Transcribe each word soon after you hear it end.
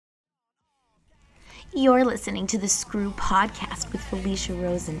You're listening to the Screw Podcast with Felicia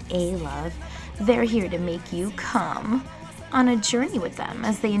Rose and A-Love. They're here to make you come on a journey with them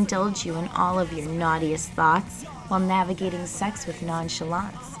as they indulge you in all of your naughtiest thoughts while navigating sex with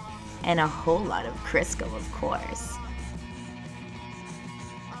nonchalance. And a whole lot of Crisco, of course.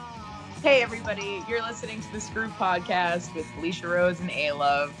 Hey everybody, you're listening to the Screw Podcast with Felicia Rose and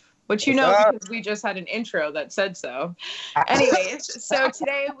A-Love, which you know because we just had an intro that said so. Anyways, so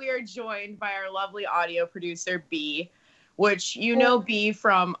today we are joined by our lovely audio producer, B, which you know B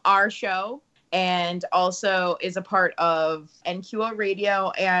from our show and also is a part of NQO Radio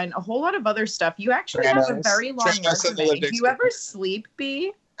and a whole lot of other stuff. You actually have a very long resume. Do you ever sleep,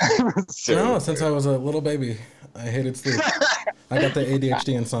 B? No, since I was a little baby, I hated sleep. I got the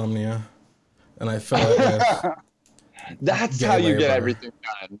ADHD insomnia, and I fell with. That's how you get everything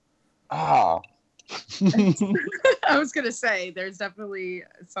done. Oh. I was going to say, there's definitely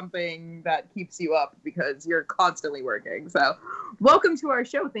something that keeps you up because you're constantly working. So welcome to our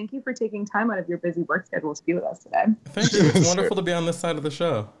show. Thank you for taking time out of your busy work schedule to be with us today. Thank you. It's wonderful to be on this side of the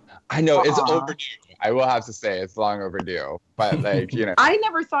show. I know, it's overdue. I will have to say, it's long overdue. But, like, you know. I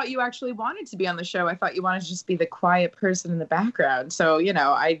never thought you actually wanted to be on the show. I thought you wanted to just be the quiet person in the background. So, you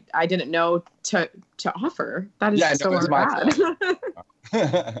know, I didn't know to offer. That is so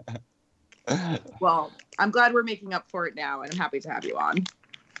bad. Well, I'm glad we're making up for it now, and I'm happy to have you on.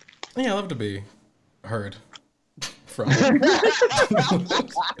 Yeah, I love to be heard from.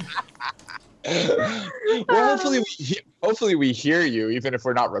 Well, hopefully we hear you, even if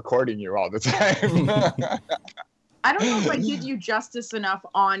we're not recording you all the time. I don't know if I did you justice enough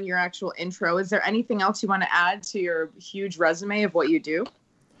on your actual intro. Is there anything else you want to add to your huge resume of what you do?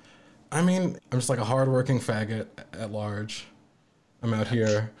 I mean, I'm just like a hardworking faggot at large. I'm out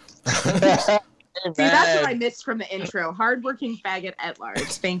here. See, that's what I missed from the intro. Hardworking faggot at large.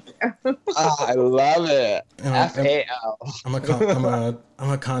 Thank you. I love it. FAL. I'm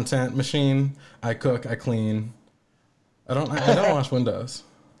a content machine. I cook. I clean. I don't wash windows.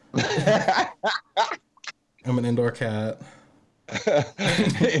 I'm an indoor cat.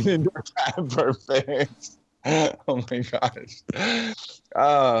 An indoor cat, perfect. Oh my gosh.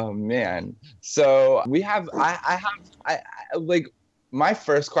 Oh man. So we have. I like. My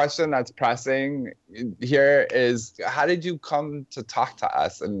first question that's pressing here is, how did you come to talk to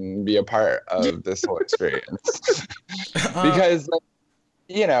us and be a part of this whole experience? Because, like,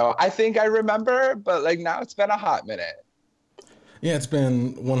 you know, I think I remember, but like now it's been a hot minute. Yeah, it's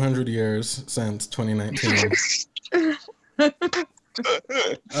been 100 years since 2019.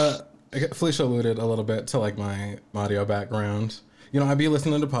 Felicia alluded a little bit to like my audio background. You know, I'd be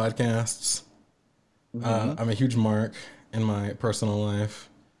listening to podcasts. I'm a huge mark in my personal life.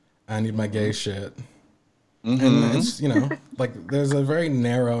 I need my gay shit. And it's, you know, like there's a very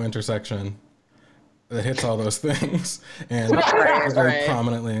narrow intersection that hits all those things and very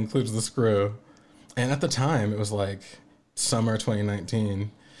prominently includes the Screw. And at the time, it was like summer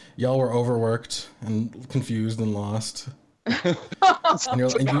 2019. Y'all were overworked and confused and lost. And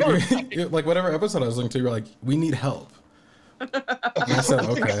you're like, whatever episode I was listening to, you're like, we need help. And I said,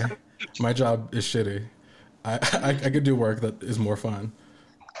 okay, my job is shitty. I could do work that is more fun.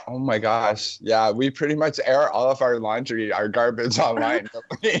 Oh my gosh. Yeah, we pretty much air all of our laundry, our garbage online.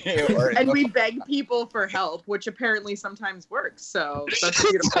 And we beg people for help, which apparently sometimes works. So that's a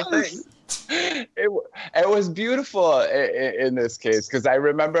beautiful thing. It was beautiful in this case, because I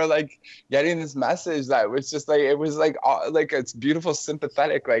remember like getting this message that was just like, it was like it's beautiful,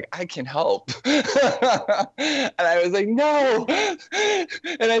 sympathetic, like I can help. And I was like, no.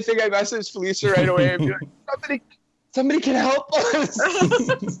 And I think I messaged Felicia right away and be like, somebody can help us.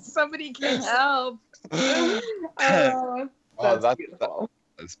 Somebody can help. That's beautiful.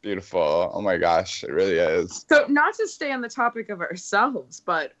 That's beautiful. Oh my gosh, it really is. So not to stay on the topic of ourselves,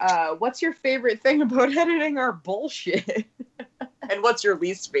 but what's your favorite thing about editing our bullshit? And what's your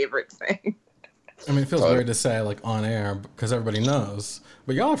least favorite thing? I mean, it feels weird to say like on air because everybody knows,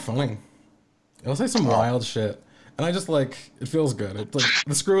 but y'all are funny. Y'all say some wild shit. And I just like, it feels good. It's like,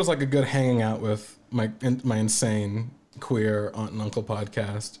 the Screw is like a good hanging out with my insane queer aunt and uncle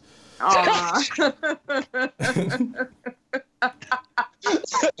podcast. Oh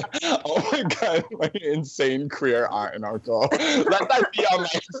my god, my insane queer aunt and uncle. Let that be on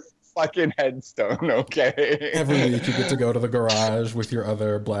my fucking headstone, okay? Every week you get to go to the garage with your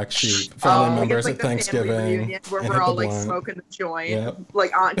other black sheep family members at Thanksgiving. Where we're all like smoking the joint. Yep.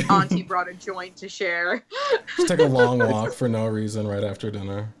 Like auntie brought a joint to share. Just take a long walk for no reason right after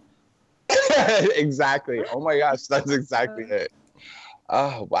dinner. Exactly. Oh my gosh, that's exactly it.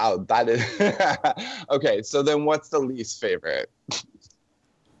 Oh, wow. That is... Okay, so then what's the least favorite?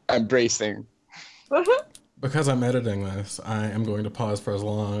 Embracing. Because I'm editing this, I am going to pause for as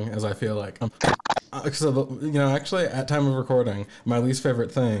long as I feel like. Actually, at time of recording, my least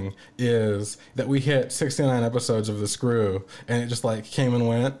favorite thing is that we hit 69 episodes of The Screw, and it just like came and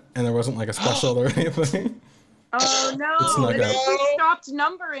went, and there wasn't like a special or anything. Oh no! We stopped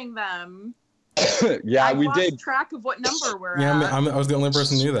numbering them. Yeah, we lost did. Track of what number we're Yeah, at. I was the only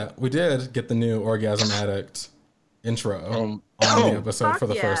person who knew that. We did get the new Orgasm Addict intro on the episode for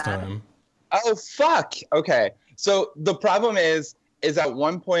the first time. Oh fuck! Okay, so the problem is at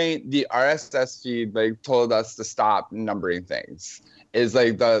one point the RSS feed like told us to stop numbering things. Is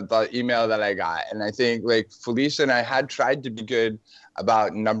like the email that I got, and I think like Felicia and I had tried to be good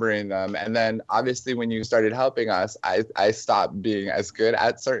about numbering them, and then obviously when you started helping us, I stopped being as good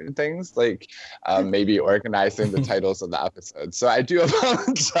at certain things, like maybe organizing the titles of the episodes. So I do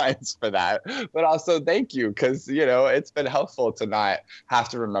apologize for that, but also thank you, because it's been helpful to not have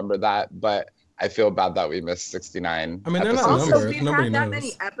to remember that. But I feel bad that we missed 69. I mean, they're episodes. not Also, numbered. we've Nobody had that knows.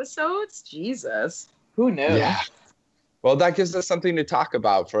 many episodes. Jesus, who knew? Yeah. Well, that gives us something to talk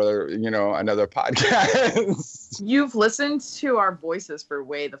about for, another podcast. You've listened to our voices for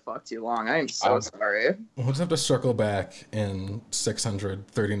way the fuck too long. I am so sorry. We'll just have to circle back in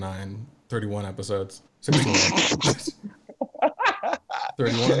 31 episodes. 61.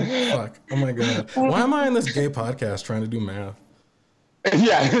 31? Fuck. Oh my god. Why am I in this gay podcast trying to do math?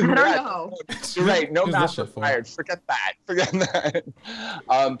 Yeah. I don't know. You're right. No Who's math this shit for? required. Forget that.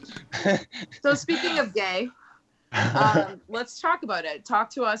 So speaking of gay, let's talk about it. Talk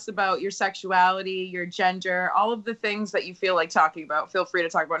to us about your sexuality, your gender, all of the things that you feel like talking about. Feel free to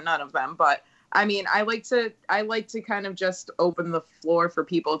talk about none of them, but I mean, I like to kind of just open the floor for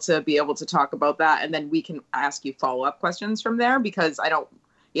people to be able to talk about that, and then we can ask you follow-up questions from there, because I don't,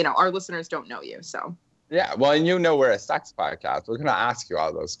 our listeners don't know you, so. Yeah, well, and we're a sex podcast. We're gonna ask you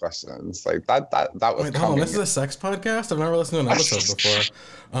all those questions. Like that was Wait, coming. hold on, this is a sex podcast? I've never listened to an episode before.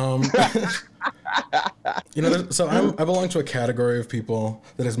 So I belong to a category of people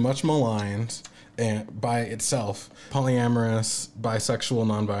that is much maligned and by itself. Polyamorous, bisexual,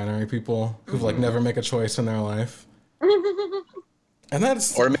 non-binary people who've like never make a choice in their life. And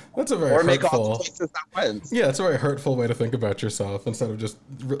that's a very make all hurtful. the choices at once. Yeah, it's a very hurtful way to think about yourself instead of just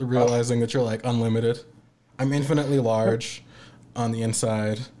realizing that you're like unlimited. I'm infinitely large on the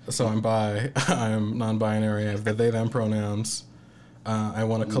inside, so I'm bi. I'm non-binary. I have the they/them pronouns. I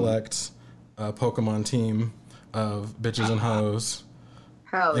want to collect a Pokemon team of bitches and hoes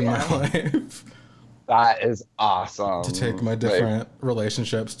in my life. That is awesome. To take my different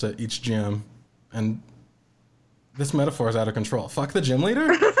relationships to each gym. And this metaphor is out of control. Fuck the gym leader?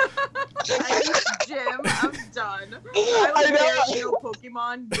 Jim, I'm done. I know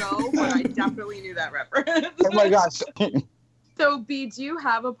Pokemon Go, but I definitely knew that reference. Oh my gosh. So, B, do you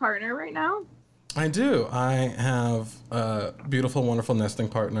have a partner right now? I do. I have a beautiful, wonderful nesting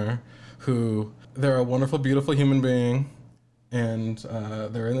partner who, they're a wonderful, beautiful human being, and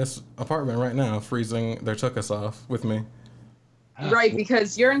they're in this apartment right now, freezing their tuchus off with me. Right,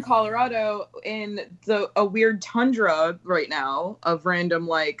 because you're in Colorado in a weird tundra right now of random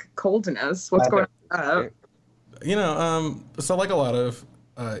like coldness. What's going on? So like a lot of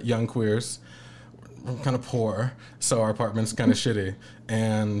young queers, we're kind of poor, so our apartment's kind of shitty.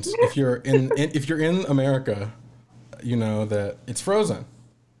 And if you're in America, you know that it's frozen.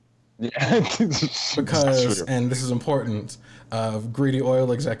 Yeah. Because, and this is important, of greedy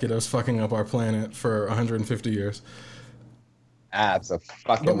oil executives fucking up our planet for 150 years. Absolutely.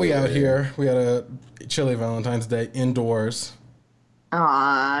 But we out here. We had a chilly Valentine's Day indoors.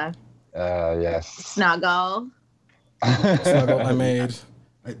 Aww. Yes. Snuggle. I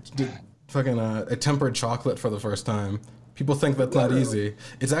did fucking a tempered chocolate for the first time. People think that's not easy.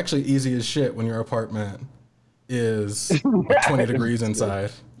 It's actually easy as shit when your apartment is 20 degrees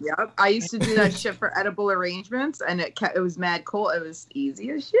inside. Yep. I used to do that shit for edible arrangements, and it was mad cold. It was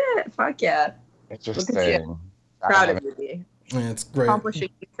easy as shit. Fuck yeah. Interesting. Proud of you, B. Yeah, it's great. Accomplishing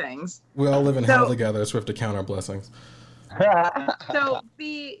these things. We all live in hell together, so we have to count our blessings. So,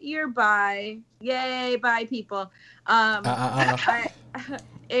 B, you're bi. Yay, bi people.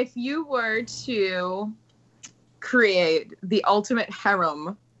 If you were to create the ultimate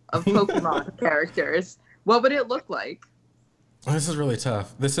harem of Pokemon characters, what would it look like? This is really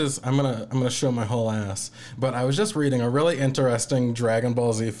tough. I'm gonna show my whole ass. But I was just reading a really interesting Dragon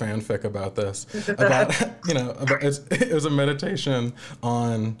Ball Z fanfic about this. About it was a meditation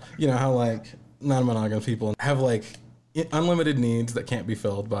on how like non-monogamous people have like unlimited needs that can't be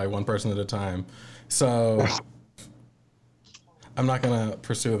filled by one person at a time. So I'm not gonna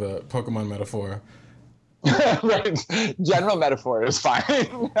pursue the Pokemon metaphor. Right. General metaphor is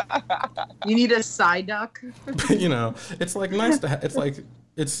fine. You need a side duck. You know, it's like nice to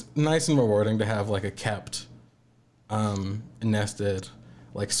it's nice and rewarding to have like a kept, nested,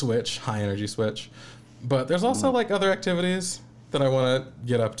 like switch, high energy switch. But there's also like other activities that I want to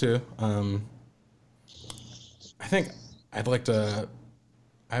get up to. I think I'd like to.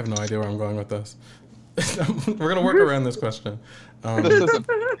 I have no idea where I'm going with this. We're gonna work around this question. I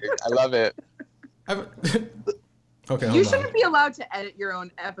love it. Okay, You shouldn't be allowed to edit your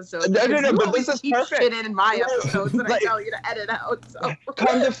own episodes. No, You but always this is keep perfect. shit in my episodes that I Like- tell you to edit out. So.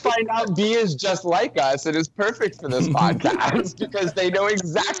 Come to find out, B is just like us. It is perfect for this podcast because they know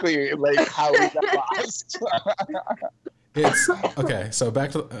exactly like how we get lost. It's okay. So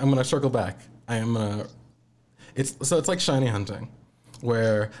I'm gonna circle back. It's like shiny hunting,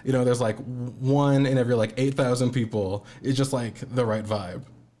 where there's like one in every like 8,000 people. It's just like the right vibe.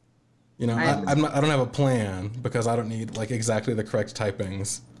 I don't have a plan because I don't need like exactly the correct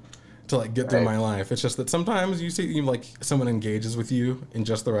typings to like get through my life. It's just that sometimes you see like someone engages with you in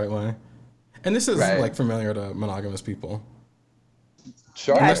just the right way, and this is like familiar to monogamous people.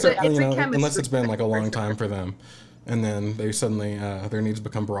 Sure. Unless, it's a unless it's been chemistry like a long time for them, and then they suddenly their needs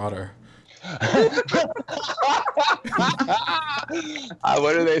become broader.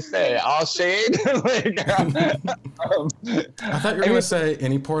 What do they say? All shade? I thought you were gonna say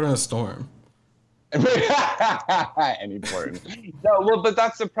any port in a storm. Any port. No, well, but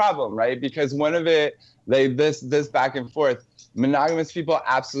that's the problem, right? Because one of it, like this back and forth, monogamous people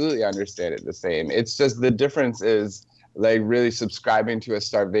absolutely understand it the same. It's just the difference is like really subscribing to a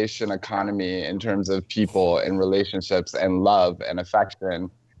starvation economy in terms of people and relationships and love and affection.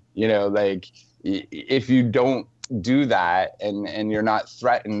 Like if you don't do that and you're not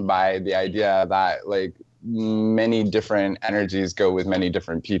threatened by the idea that like many different energies go with many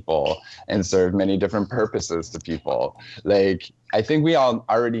different people and serve many different purposes to people. Like, I think we all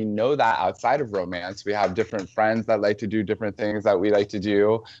already know that outside of romance. We have different friends that like to do different things that we like to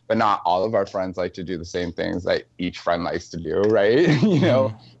do, but not all of our friends like to do the same things that each friend likes to do, right? We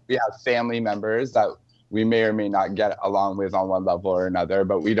have family members that we may or may not get along with on one level or another,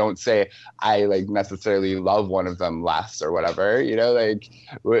 but we don't say, I like necessarily love one of them less or whatever, like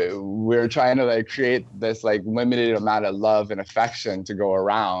we're trying to like create this like limited amount of love and affection to go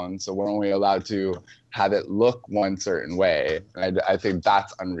around. So we're only allowed to have it look one certain way. And I think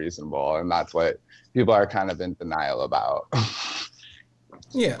that's unreasonable. And that's what people are kind of in denial about.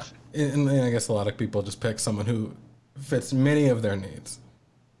 Yeah. And I guess a lot of people just pick someone who fits many of their needs.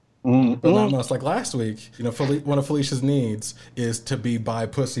 But not most. Like last week, one of Felicia's needs is to be by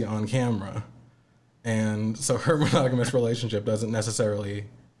pussy on camera. And so her monogamous relationship doesn't necessarily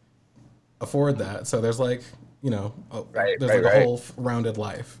afford that. So there's like, a whole rounded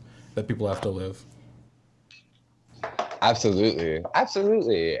life that people have to live. Absolutely.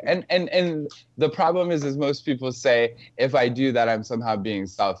 And the problem is most people say, if I do that, I'm somehow being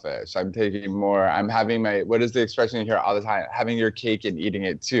selfish. I'm having what is the expression you hear all the time? Having your cake and eating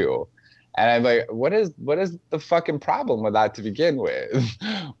it too. And I'm like, what is the fucking problem with that to begin with?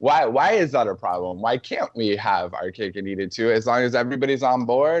 Why is that a problem? Why can't we have our cake and eat it too? As long as everybody's on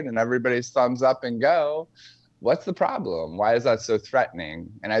board and everybody's thumbs up and go, what's the problem? Why is that so threatening?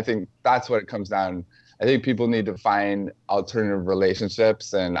 And I think that's what it comes down. I think people need to find alternative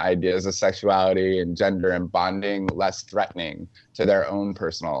relationships and ideas of sexuality and gender and bonding less threatening to their own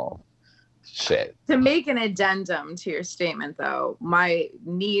personal shit. To make an addendum to your statement, though, my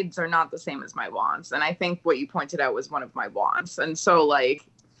needs are not the same as my wants. And I think what you pointed out was one of my wants. And so, like,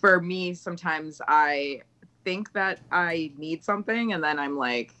 for me, sometimes I think that I need something and then I'm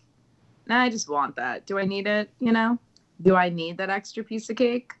like, nah, I just want that. Do I need it? Do I need that extra piece of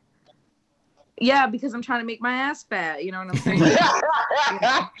cake? Yeah, because I'm trying to make my ass fat. You know what I'm saying?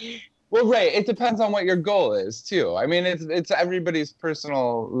 Well, right. It depends on what your goal is too. I mean, it's everybody's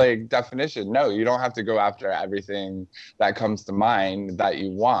personal like definition. No, you don't have to go after everything that comes to mind that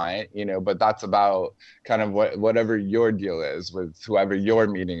you want, but that's about kind of whatever your deal is with whoever you're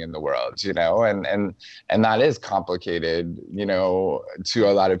meeting in the world, and that is complicated, to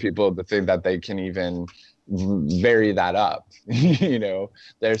a lot of people to think that they can even vary that up.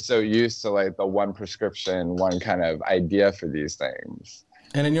 They're so used to like the one prescription, one kind of idea for these things.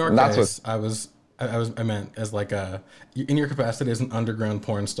 And in your case, I meant as like in your capacity as an underground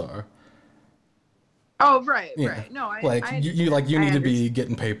porn star. Oh, right. No, you need to be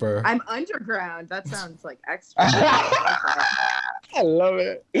getting paper. I'm underground. That sounds like extra. I love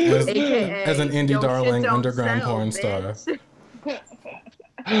it. As an indie darling underground porn star.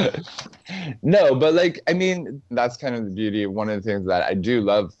 No, but like, I mean, that's kind of the beauty. One of the things that I do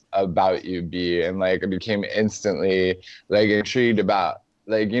love about you, B, and like I became instantly like intrigued about,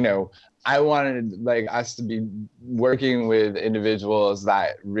 like, you know, I wanted like us to be working with individuals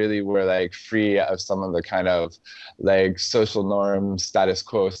that really were like free of some of the kind of like social norms, status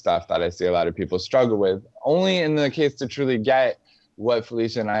quo stuff that I see a lot of people struggle with. Only in the case to truly get what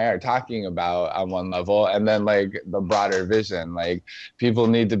Felicia and I are talking about on one level, and then like the broader vision, like people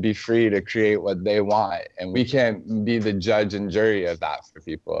need to be free to create what they want, and we can't be the judge and jury of that for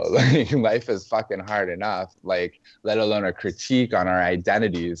people. Like life is fucking hard enough, like let alone a critique on our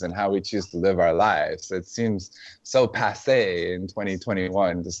identities and how we choose to live our lives. It seems so passé in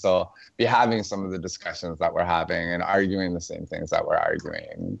 2021 to still be having some of the discussions that we're having and arguing the same things that we're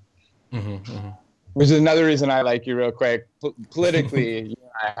arguing. Mm-hmm, mm-hmm. Which is another reason I like you real quick. Politically, you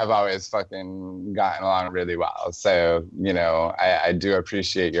and I have always fucking gotten along really well. So, you know, I do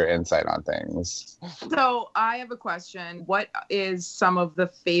appreciate your insight on things. So I have a question. What is some of the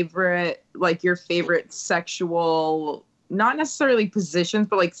favorite, like your favorite sexual, not necessarily positions,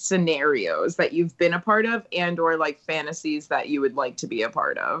 but like scenarios that you've been a part of and or like fantasies that you would like to be a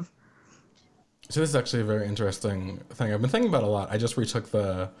part of? So this is actually a very interesting thing I've been thinking about a lot. I just retook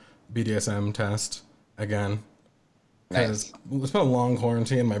the BDSM test again. Nice. It's been a long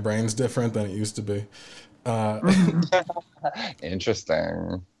quarantine. My brain's different than it used to be.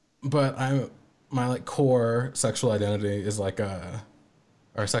 Interesting. But my like core sexual identity is like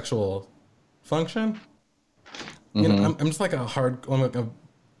our sexual function. You know, I'm just like I'm like a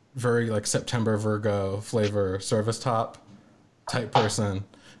very like September Virgo flavor service top type person.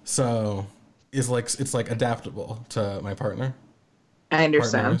 So it's like adaptable to my partner. I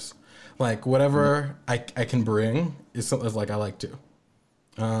understand. Partners. Like whatever I can bring is something like I like to.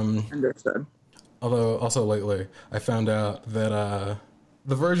 Understood. Although also lately I found out that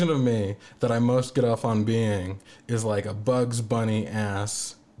the version of me that I most get off on being is like a Bugs Bunny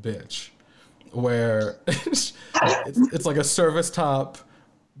ass bitch, where it's like a service top,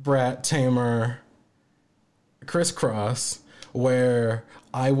 brat tamer, crisscross, where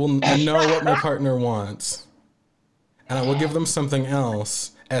I know what my partner wants, and I will give them something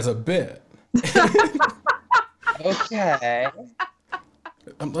else as a bit. Okay.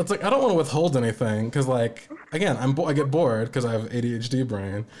 It's like I don't want to withhold anything because, like, again, I get bored because I have ADHD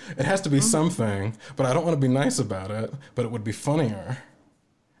brain. It has to be something, but I don't want to be nice about it. But it would be funnier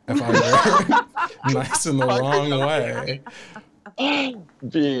if I were nice in the wrong way.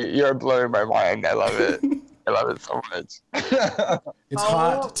 B, you're blowing my mind. I love it. I love it so much. It's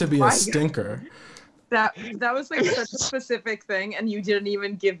hot to be a stinker. That was like such a specific thing, and you didn't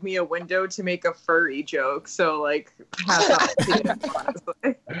even give me a window to make a furry joke. So like, hats off to you,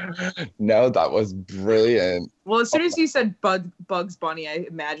 honestly. No, that was brilliant. Well, as soon as you said Bugs Bunny, I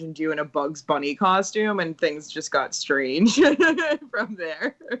imagined you in a Bugs Bunny costume, and things just got strange from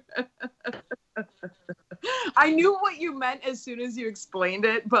there. I knew what you meant as soon as you explained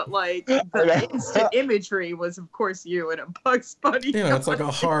it, but like the instant imagery was, of course, you in a Bugs Bunny. You know, it's like a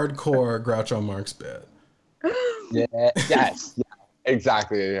hardcore Groucho Marx bit. Yeah. Yes. Yeah,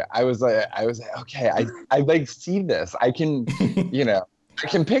 exactly. I was like, okay, I like see this. I can, you know, I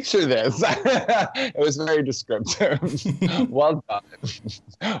can picture this. It was very descriptive. Well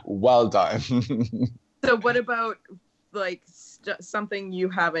done. Well done. So, what about like something you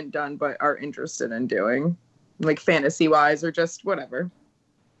haven't done but are interested in doing, like fantasy wise or just whatever?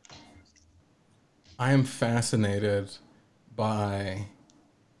 I am fascinated by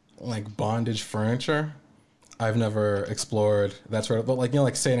like bondage furniture. I've never explored that sort of, but like, you know,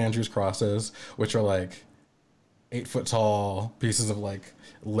 like St. Andrew's crosses, which are like 8 foot tall pieces of like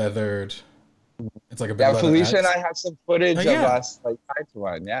leathered. It's like a big leather Felicia X. and I have some footage of us like tied to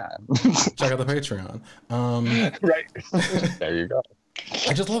one. Yeah. Check out the Patreon. Right. There you go.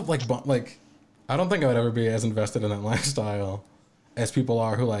 I just love like I don't think I would ever be as invested in that lifestyle as people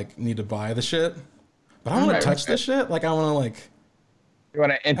are who like need to buy the shit. But I want to touch the shit. Like I want to like. You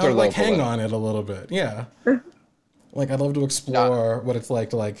want to interlope. Like hang on it a little bit. Yeah. Like I'd love to explore what it's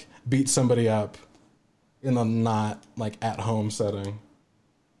like to like beat somebody up in a not like at home setting.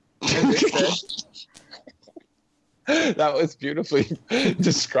 That was beautifully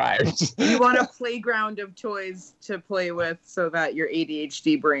described. You want a playground of toys to play with so that your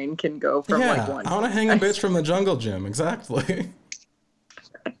ADHD brain can go from like one. I want to hang a bitch from the jungle gym. Exactly.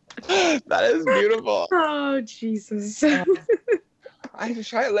 That is beautiful. Oh, Jesus. I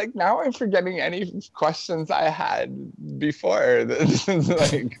try like now I'm forgetting any questions I had before.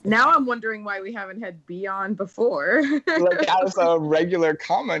 Like now I'm wondering why we haven't had B on before. Like as a regular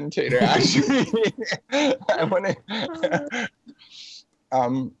commentator, actually. I want to.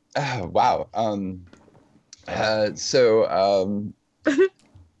 Wow.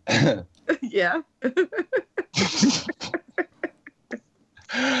 Yeah.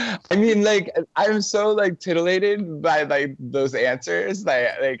 I mean, like, I'm so like titillated by like those answers.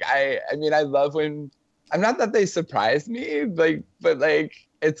 I mean, I love when, I'm not that they surprise me, like, but like,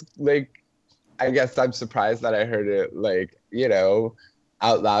 it's like, I guess I'm surprised that I heard it, like,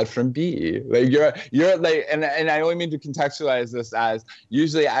 out loud from B. Like, you're like, and I only mean to contextualize this as,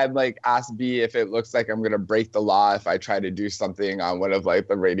 usually I'm like, ask B if it looks like I'm gonna break the law if I try to do something on one of like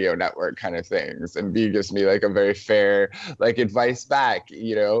the radio network kind of things, and B gives me like a very fair like advice back.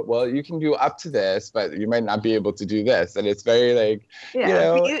 Well, you can do up to this, but you might not be able to do this, and it's very like,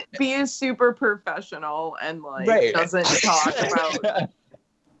 B is super professional and like right. doesn't talk about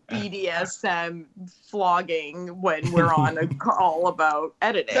BDSM flogging when we're on a call about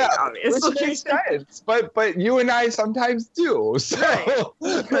editing, obviously. Which makes sense. But you and I sometimes do. So,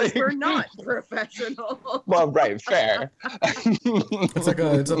 right. Because we're not professional. Well, right, fair.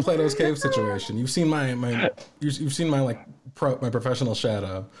 It's a Plato's Cave situation. You've seen my like my professional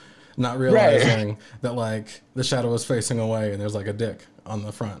shadow, not realizing that like the shadow is facing away and there's like a dick on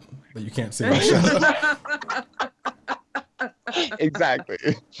the front that you can't see my shadow. Exactly.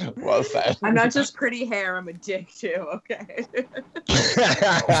 Well said. I'm not just pretty hair, I'm a dick too, okay?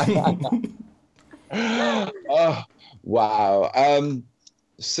 Oh, wow.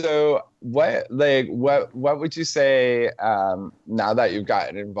 So what would you say, now that you've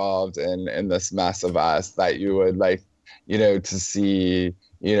gotten involved in this mess of us, that you would like, to see,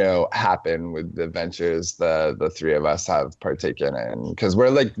 happen with the ventures the three of us have partaken in? Because we're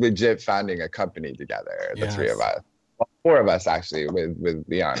like legit founding a company together, the three of us. Well, four of us actually, with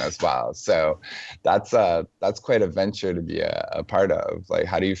Leon as well. So that's quite a venture to be a part of. Like,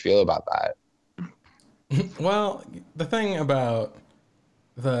 how do you feel about that? Well, the thing about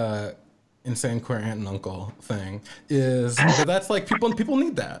the insane queer aunt and uncle thing is that's like people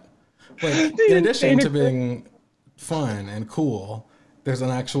need that. Like, in addition to being fun and cool, there's an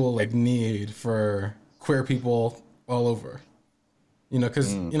actual like need for queer people all over.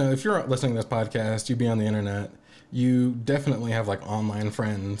 Because if you're listening to this podcast, you'd be on the internet. You definitely have like online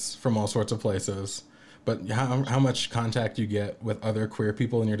friends from all sorts of places, but how much contact you get with other queer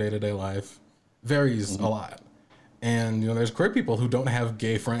people in your day-to-day life varies a lot. And there's queer people who don't have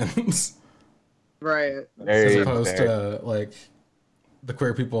gay friends, right? As opposed to like the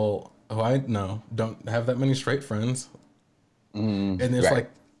queer people who I know don't have that many straight friends. And there's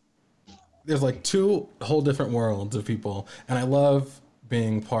there's like two whole different worlds of people, and I love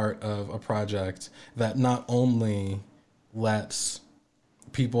being part of a project that not only lets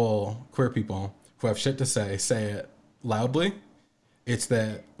queer people who have shit to say it loudly. It's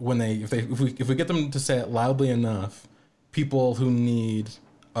that if we get them to say it loudly enough, people who need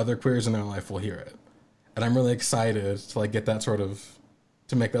other queers in their life will hear it. And I'm really excited to like get that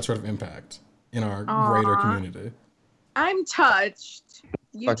to make that sort of impact in our greater community. I'm touched.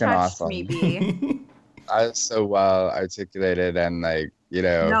 You fucking touched awesome. me, B. That's so well articulated, and like,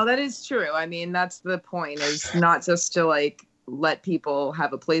 No, that is true. I mean, that's the point, is not just to like let people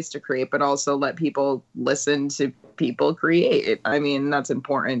have a place to create, but also let people listen to people create. I mean, that's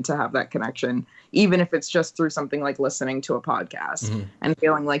important to have that connection, even if it's just through something like listening to a podcast and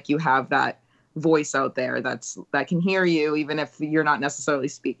feeling like you have that voice out there that can hear you, even if you're not necessarily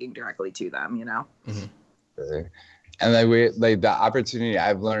speaking directly to them, And like the opportunity,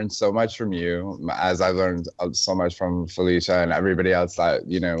 I've learned so much from you, as I've learned so much from Felicia and everybody else that,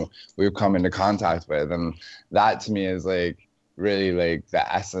 we've come into contact with. And that to me is like really like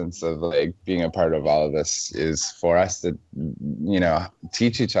the essence of like being a part of all of this, is for us to,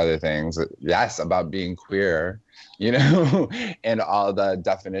 teach each other things, yes, about being queer, and all the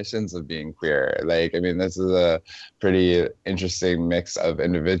definitions of being queer. Like, I mean, this is a pretty interesting mix of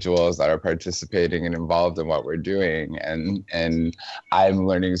individuals that are participating and involved in what we're doing. And I'm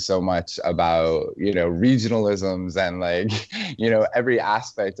learning so much about, regionalisms and like, every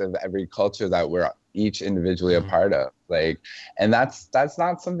aspect of every culture that we're each individually a part of. Like, and that's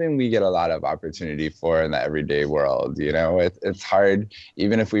not something we get a lot of opportunity for in the everyday world. It's hard,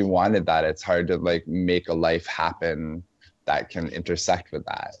 even if we wanted that, it's hard to like make a life happen that can intersect with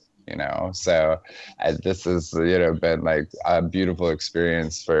that. So this has been like a beautiful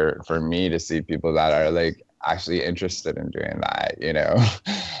experience for me to see people that are like actually interested in doing that.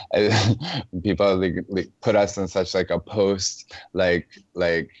 People like put us in such like a post like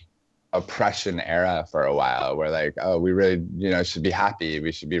oppression era for a while, where like, oh, we really, should be happy,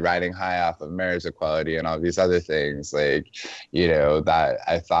 we should be riding high off of marriage equality and all these other things, like, that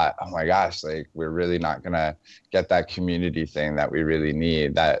I thought, oh my gosh, like, we're really not gonna get that community thing that we really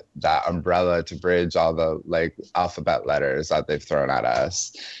need, that umbrella to bridge all the like alphabet letters that they've thrown at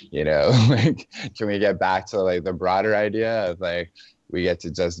us. Like, can we get back to like the broader idea of like, we get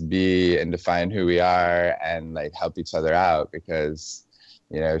to just be and define who we are and like help each other out, because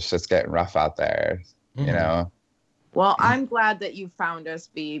it's just getting rough out there. Well, I'm glad that you found us,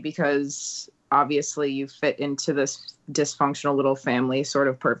 B, because obviously you fit into this dysfunctional little family sort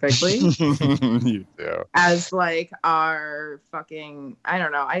of perfectly. You do. As like our fucking, I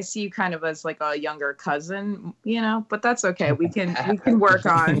don't know, I see you kind of as like a younger cousin, but that's okay. We can work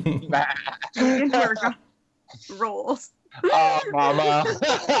on roles. Oh, mama.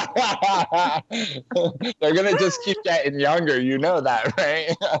 They're gonna just keep getting younger, that,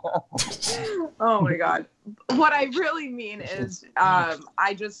 right? Oh my God. What I really mean is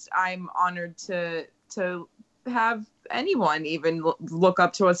I'm honored to have anyone even look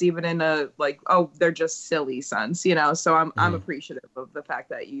up to us, even in a like, oh, they're just silly sense, so I'm appreciative of the fact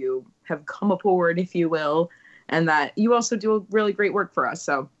that you have come aboard, if you will, and that you also do really great work for us.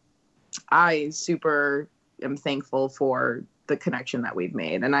 So I super am thankful for the connection that we've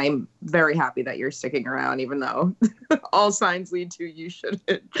made, and I'm very happy that you're sticking around, even though all signs lead to you shouldn't.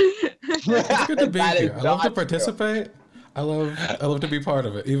 It's good to be here. I love to participate. I love to be part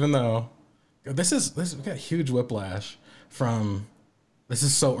of it, even though we got huge whiplash from this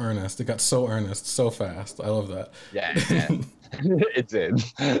is so earnest. It got so earnest so fast. I love that. Yeah. It did.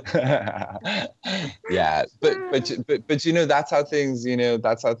 Yeah, but that's how things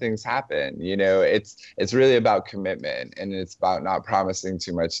happen. It's really about commitment, and it's about not promising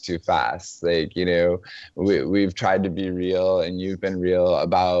too much too fast. Like, we've tried to be real, and you've been real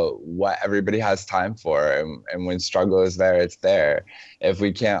about what everybody has time for, and when struggle is there, it's there. If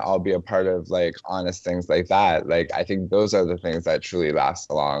we can't all be a part of like honest things like that, like I think those are the things that truly last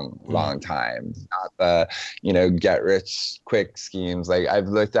a long time, not the get rich quick schemes. Like I've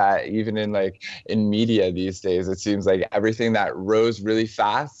looked at, even in media these days, it seems like everything that rose really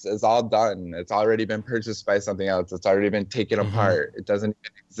fast is all done. It's already been purchased by something else. It's already been taken apart. It doesn't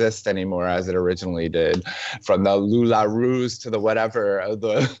even exist anymore as it originally did. From the LuLaRoes to the whatever,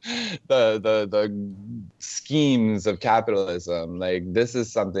 the schemes of capitalism. Like this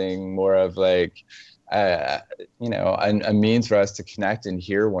is something more of like a means for us to connect and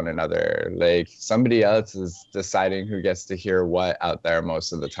hear one another. Like somebody else is deciding who gets to hear what out there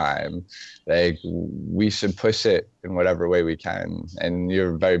most of the time. Like we should push it in whatever way we can, and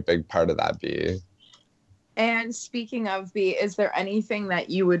you're a very big part of that, B. And speaking of B, is there anything that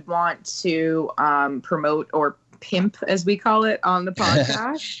you would want to promote or pimp, as we call it, on the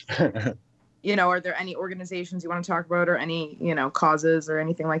podcast? Are there any organizations you want to talk about, or any causes or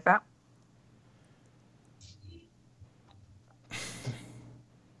anything like that?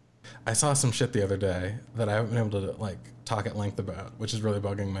 I saw some shit the other day that I haven't been able to talk at length about, which is really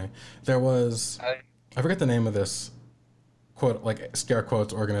bugging me. There was, I forget the name of this quote, scare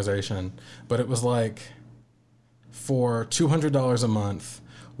quotes organization, but it was like, for $200 a month,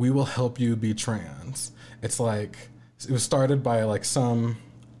 we will help you be trans. It's like, it was started by some,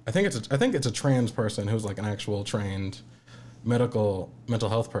 I think it's a trans person who's like an actual trained mental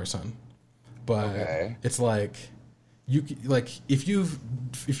health person, but it's like, if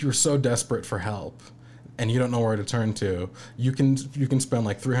you're so desperate for help and you don't know where to turn to, you can spend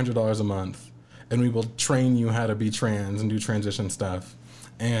 $300 a month, and we will train you how to be trans and do transition stuff.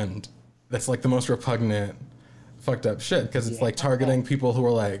 And that's the most repugnant, fucked up shit, because it's targeting people who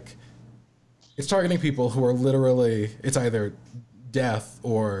are literally, it's either death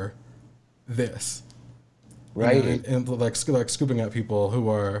or this, right? And scooping up people who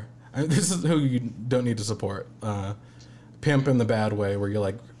are, this is who you don't need to support. Pimp in the bad way, where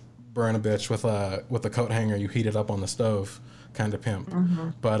you burn a bitch with a coat hanger, you heat it up on the stove, kind of pimp.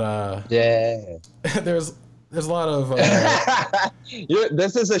 But there's a lot of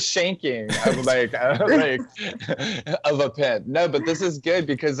this is a shanking of of a pimp. No, but this is good,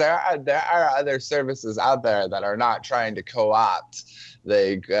 because there are other services out there that are not trying to co-opt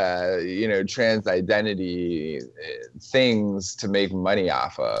trans identity things to make money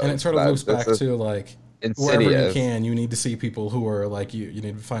off of. And it sort of loops back to wherever you can, you need to see people who are like you. You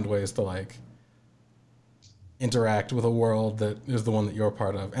need to find ways to interact with a world that is the one that you're a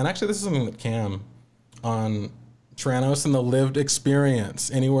part of. And actually, this is something that Cam on Tranos and the Lived Experience,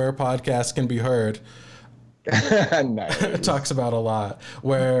 anywhere podcasts can be heard, talks about a lot,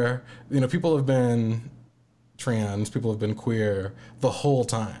 where people have been trans, people have been queer the whole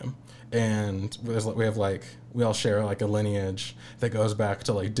time, and we all share like a lineage that goes back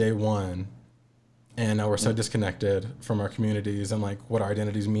to like day one, and now we're so disconnected from our communities and like what our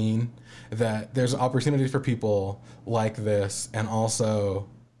identities mean, that there's opportunity for people like this, and also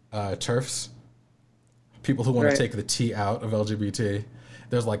TERFs, people who want to take the T out of LGBT.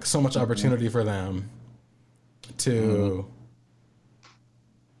 There's like so much opportunity for them to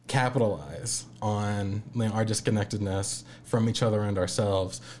capitalize on our disconnectedness from each other and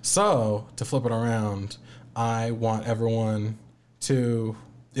ourselves. So to flip it around, I want everyone to,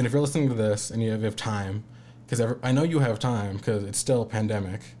 and if you're listening to this and you have time, because I know you have time because it's still a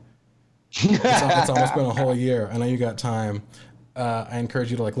pandemic. It's almost been a whole year. I know you got time. I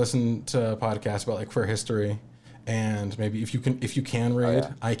encourage you to like listen to podcasts about like queer history, and maybe if you can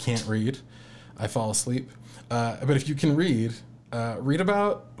read. I can't read. I fall asleep. But if you can read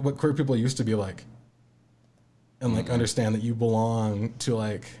about what queer people used to be like, and like understand that you belong to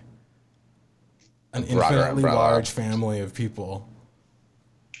like an infinitely large family of people,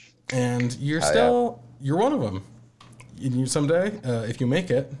 and you're one of them. You someday, if you make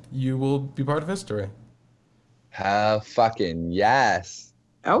it, you will be part of history. Hell fucking yes.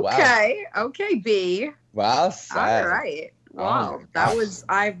 Okay. Wow. Okay, B. Well said. All right. Wow. That was,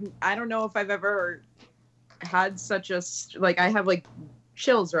 I don't know if I've ever had such a, like, I have like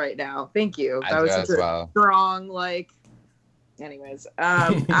chills right now. Thank you. That was such a strong, like, anyways.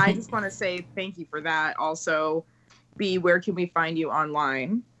 I just want to say thank you for that. Also, B, where can we find you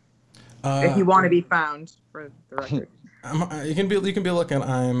online? If you want to be found, for the record. You can be looking.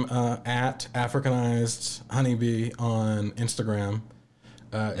 I'm at Africanized Honeybee on Instagram.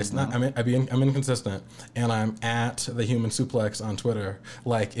 It's not. I'm inconsistent, and I'm at The Human Suplex on Twitter.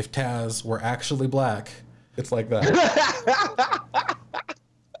 Like if Taz were actually black, it's like that.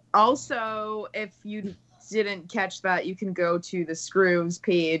 Also, if you didn't catch that, you can go to the Screws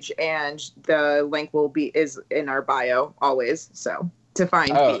page, and the link is in our bio always. So to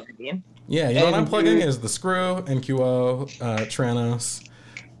find me. Yeah, you know what I'm plugging is the Screw, NQO, Tranos,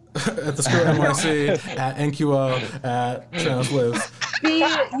 at the Screw NYC, at NQO, at Tranos Lives. See,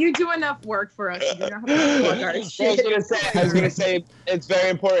 you do enough work for us. You don't have to plug our shit. I was gonna say it's very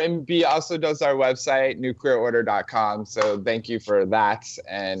important. B also does our website, nuclearorder.com. So thank you for that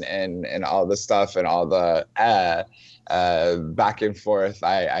and all the stuff and all the back and forth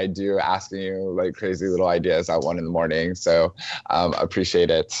I do asking you like crazy little ideas at 1 a.m. So appreciate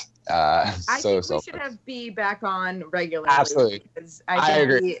it. I think we should have B back on regularly. Absolutely. Because I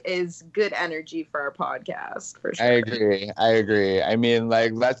agree. Is good energy for our podcast, for sure. I agree. I mean,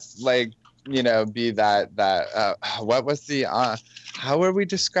 like, let's, like, you know, be that what was the, how were we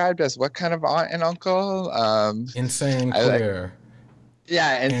described as? What kind of aunt and uncle? Insane queer.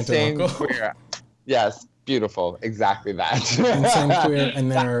 Insane queer. Yes, beautiful. Exactly that. Insane queer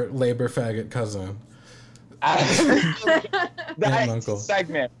and their labor faggot cousin. That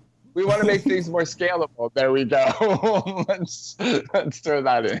segment. We want to make things more scalable. There we go. let's throw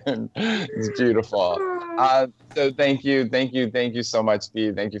that in. It's beautiful. So thank you so much,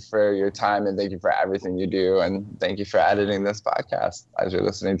 B. Thank you for your time, and thank you for everything you do, and thank you for editing this podcast as you're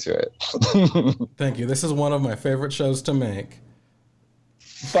listening to it. Thank you. This is one of my favorite shows to make.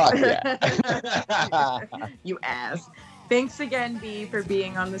 Fuck yeah. You ass. Thanks again, B, for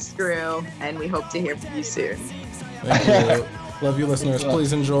being on the Screw, and we hope to hear from you soon. Thank you. Love you, listeners.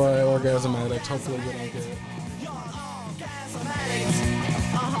 Please enjoy Orgasm Addict. Hopefully you don't get it.